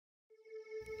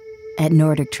At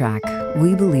NordicTrack,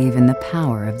 we believe in the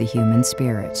power of the human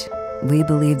spirit. We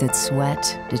believe that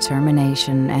sweat,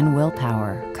 determination, and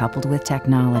willpower, coupled with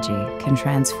technology, can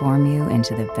transform you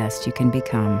into the best you can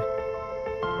become.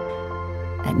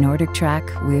 At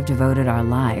NordicTrack, we have devoted our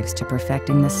lives to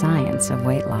perfecting the science of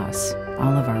weight loss.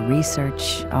 All of our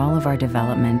research, all of our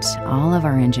development, all of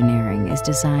our engineering is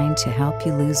designed to help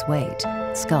you lose weight,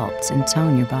 sculpt, and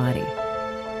tone your body.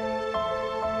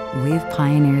 We've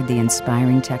pioneered the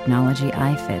inspiring technology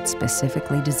iFit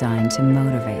specifically designed to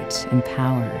motivate,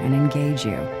 empower, and engage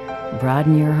you.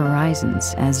 Broaden your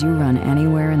horizons as you run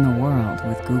anywhere in the world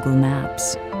with Google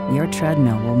Maps. Your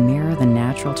treadmill will mirror the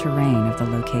natural terrain of the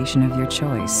location of your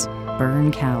choice.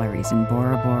 Burn calories in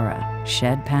Bora Bora,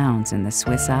 shed pounds in the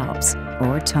Swiss Alps,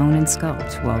 or tone and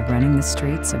sculpt while running the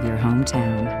streets of your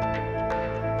hometown.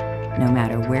 No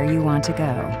matter where you want to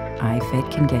go,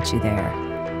 iFit can get you there.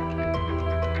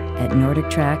 At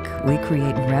NordicTrack, we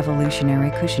create revolutionary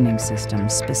cushioning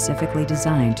systems specifically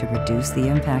designed to reduce the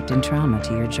impact and trauma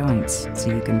to your joints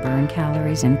so you can burn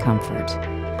calories in comfort.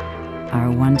 Our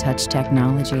one-touch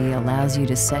technology allows you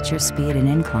to set your speed and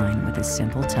incline with a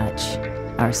simple touch.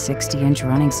 Our 60-inch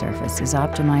running surface is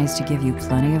optimized to give you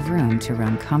plenty of room to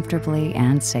run comfortably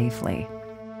and safely.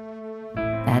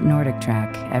 At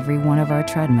NordicTrack, every one of our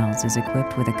treadmills is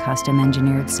equipped with a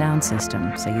custom-engineered sound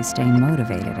system so you stay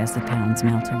motivated as the pounds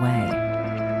melt away.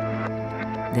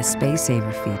 The Space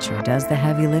Saver feature does the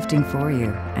heavy lifting for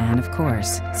you and, of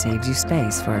course, saves you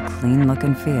space for a clean look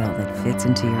and feel that fits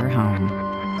into your home.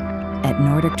 At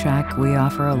NordicTrack, we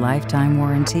offer a lifetime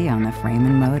warranty on the frame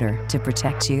and motor to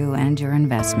protect you and your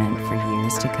investment for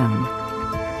years to come.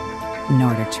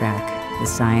 NordicTrack, the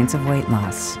science of weight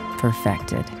loss,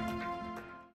 perfected.